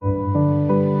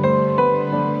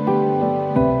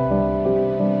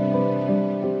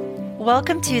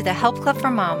Welcome to the Help Club for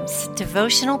Moms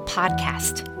Devotional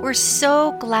Podcast. We're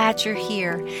so glad you're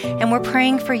here, and we're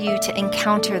praying for you to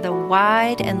encounter the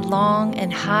wide and long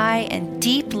and high and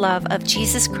deep love of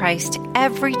Jesus Christ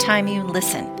every time you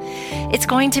listen. It's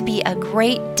going to be a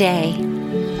great day.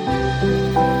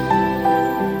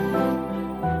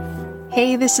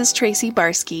 Hey, this is Tracy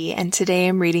Barsky, and today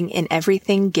I'm reading In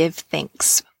Everything Give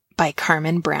Thanks by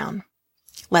Carmen Brown.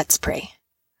 Let's pray.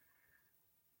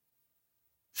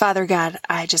 Father God,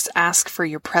 I just ask for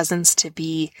your presence to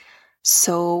be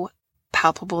so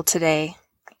palpable today.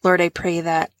 Lord, I pray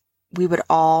that we would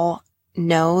all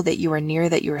know that you are near,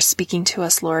 that you are speaking to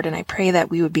us, Lord, and I pray that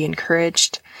we would be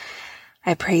encouraged.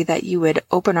 I pray that you would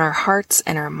open our hearts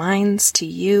and our minds to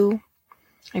you.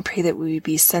 I pray that we would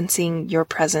be sensing your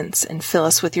presence and fill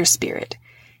us with your spirit.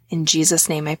 In Jesus'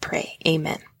 name I pray.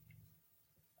 Amen.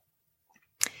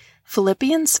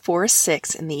 Philippians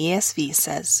 4:6 in the ESV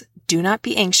says, "Do not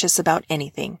be anxious about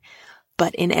anything,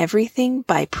 but in everything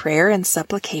by prayer and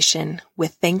supplication,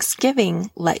 with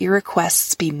thanksgiving, let your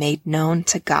requests be made known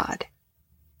to God."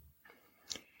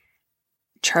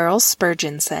 Charles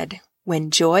Spurgeon said,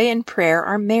 "When joy and prayer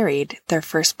are married, their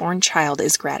firstborn child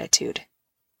is gratitude."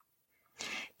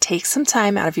 Take some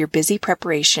time out of your busy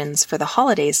preparations for the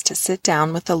holidays to sit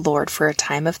down with the Lord for a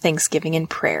time of thanksgiving and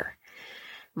prayer.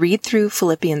 Read through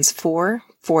Philippians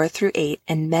 4:4-8,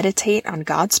 and meditate on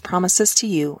God's promises to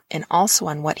you and also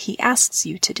on what He asks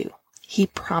you to do. He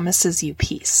promises you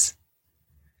peace.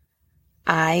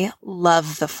 I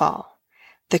love the fall.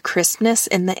 The crispness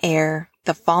in the air,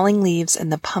 the falling leaves,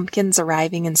 and the pumpkins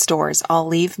arriving in stores all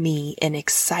leave me in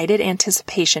excited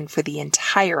anticipation for the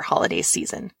entire holiday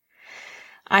season.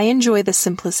 I enjoy the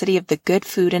simplicity of the good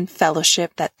food and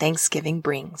fellowship that Thanksgiving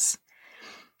brings.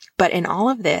 But in all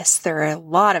of this, there are a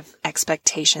lot of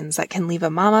expectations that can leave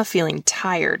a mama feeling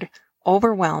tired,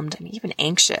 overwhelmed, and even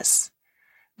anxious.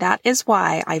 That is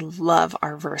why I love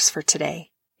our verse for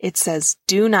today. It says,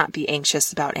 "Do not be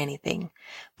anxious about anything,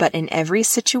 but in every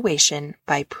situation,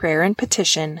 by prayer and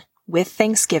petition, with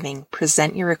thanksgiving,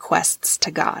 present your requests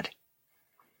to God."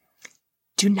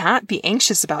 Do not be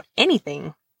anxious about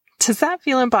anything. Does that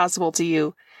feel impossible to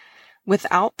you?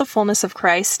 Without the fullness of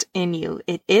Christ in you,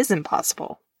 it is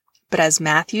impossible. But as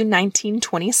Matthew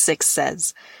 19:26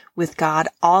 says, with God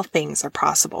all things are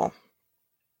possible.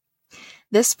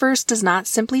 This verse does not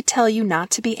simply tell you not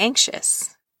to be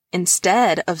anxious.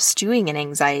 Instead of stewing in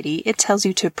anxiety, it tells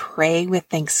you to pray with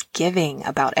thanksgiving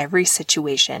about every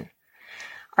situation.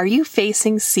 Are you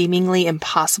facing seemingly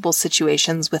impossible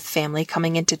situations with family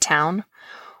coming into town?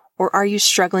 Or are you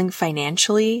struggling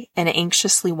financially and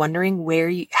anxiously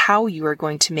wondering how you are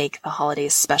going to make the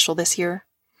holidays special this year?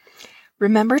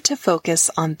 Remember to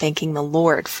focus on thanking the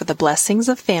Lord for the blessings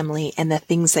of family and the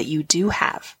things that you do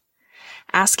have.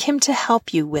 Ask Him to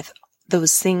help you with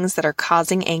those things that are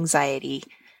causing anxiety.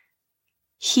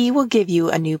 He will give you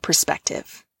a new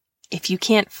perspective. If you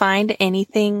can't find any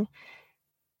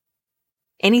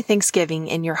thanksgiving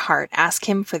in your heart, ask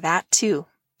Him for that too.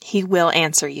 He will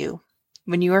answer you.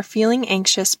 When you are feeling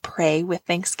anxious, pray with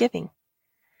thanksgiving.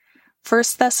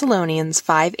 1 Thessalonians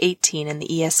 5:18 in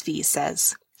the ESV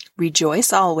says,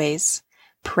 "Rejoice always,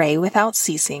 pray without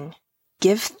ceasing,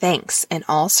 give thanks in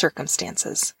all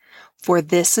circumstances, for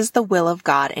this is the will of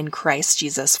God in Christ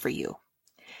Jesus for you."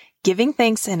 Giving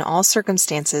thanks in all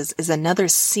circumstances is another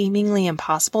seemingly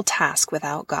impossible task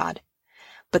without God.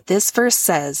 But this verse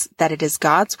says that it is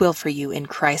God's will for you in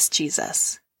Christ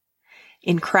Jesus.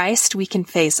 In Christ, we can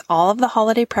face all of the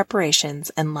holiday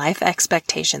preparations and life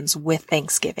expectations with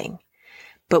thanksgiving.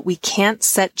 But we can't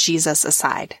set Jesus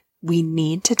aside. We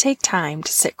need to take time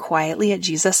to sit quietly at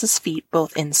Jesus' feet,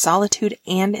 both in solitude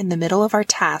and in the middle of our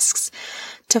tasks,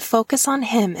 to focus on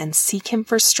Him and seek Him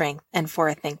for strength and for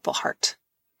a thankful heart.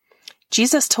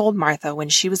 Jesus told Martha when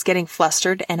she was getting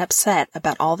flustered and upset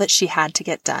about all that she had to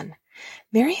get done,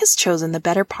 "Mary has chosen the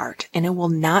better part, and it will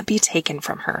not be taken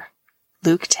from her."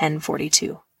 Luke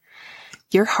 10:42.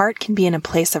 Your heart can be in a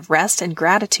place of rest and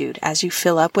gratitude as you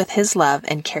fill up with His love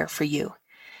and care for you.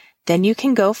 Then you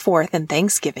can go forth in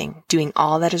thanksgiving, doing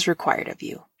all that is required of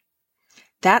you.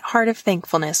 That heart of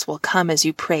thankfulness will come as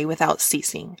you pray without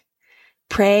ceasing.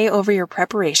 Pray over your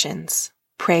preparations.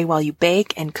 Pray while you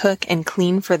bake and cook and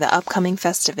clean for the upcoming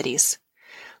festivities.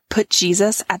 Put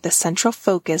Jesus at the central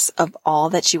focus of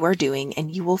all that you are doing,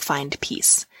 and you will find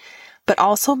peace. But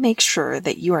also make sure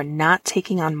that you are not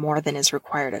taking on more than is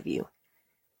required of you.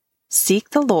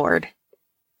 Seek the Lord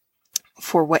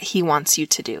for what He wants you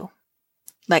to do.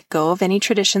 Let go of any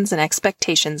traditions and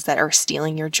expectations that are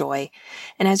stealing your joy.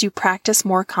 And as you practice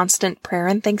more constant prayer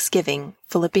and thanksgiving,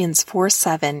 Philippians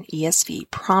 4:7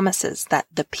 ESV promises that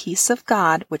the peace of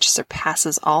God, which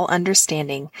surpasses all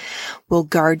understanding, will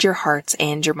guard your hearts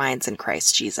and your minds in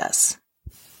Christ Jesus.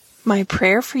 My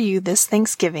prayer for you this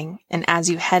Thanksgiving and as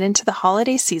you head into the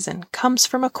holiday season comes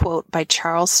from a quote by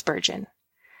Charles Spurgeon.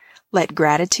 Let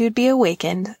gratitude be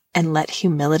awakened and let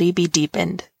humility be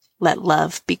deepened. Let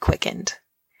love be quickened.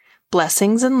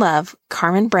 Blessings and love,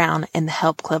 Carmen Brown and the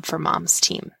Help Club for Moms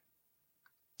team.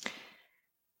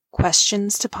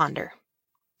 Questions to ponder.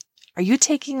 Are you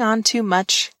taking on too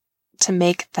much to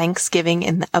make Thanksgiving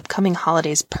and the upcoming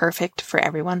holidays perfect for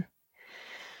everyone?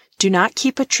 Do not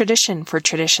keep a tradition for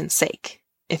tradition's sake.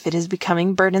 If it is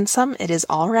becoming burdensome, it is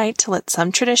all right to let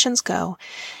some traditions go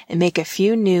and make a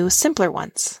few new, simpler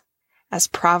ones. As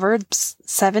Proverbs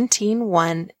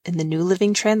 17:1 in the New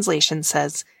Living Translation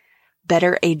says,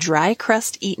 better a dry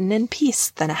crust eaten in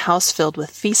peace than a house filled with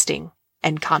feasting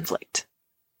and conflict.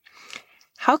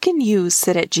 How can you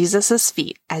sit at Jesus'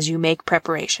 feet as you make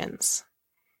preparations?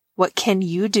 What can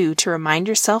you do to remind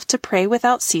yourself to pray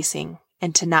without ceasing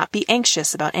and to not be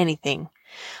anxious about anything,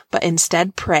 but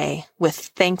instead pray with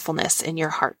thankfulness in your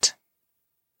heart?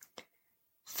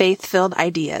 Faith-filled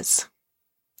ideas.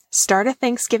 Start a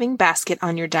Thanksgiving basket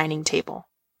on your dining table.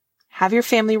 Have your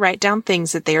family write down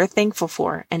things that they are thankful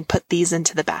for and put these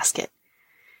into the basket.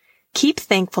 Keep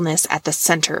thankfulness at the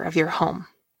center of your home.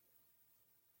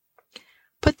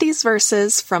 Put these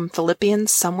verses from Philippians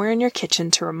somewhere in your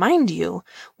kitchen to remind you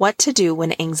what to do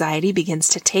when anxiety begins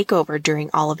to take over during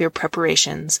all of your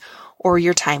preparations or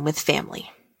your time with family.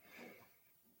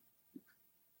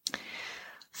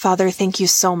 Father, thank you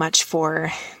so much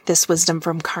for this wisdom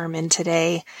from Carmen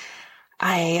today.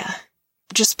 I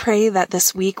just pray that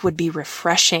this week would be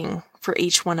refreshing for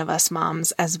each one of us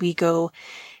moms as we go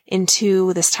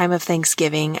into this time of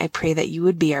Thanksgiving. I pray that you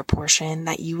would be our portion,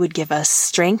 that you would give us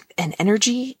strength and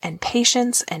energy and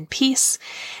patience and peace.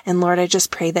 And Lord, I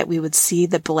just pray that we would see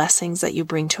the blessings that you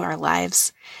bring to our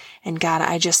lives. And God,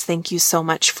 I just thank you so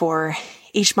much for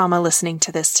each mama listening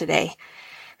to this today.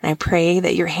 And I pray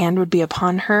that your hand would be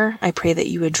upon her. I pray that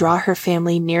you would draw her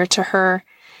family near to her,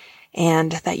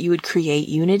 and that you would create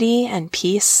unity and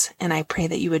peace. And I pray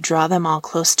that you would draw them all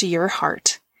close to your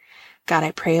heart. God,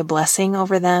 I pray a blessing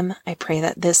over them. I pray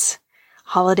that this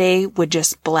holiday would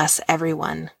just bless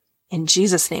everyone. In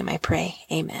Jesus' name I pray.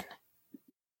 Amen.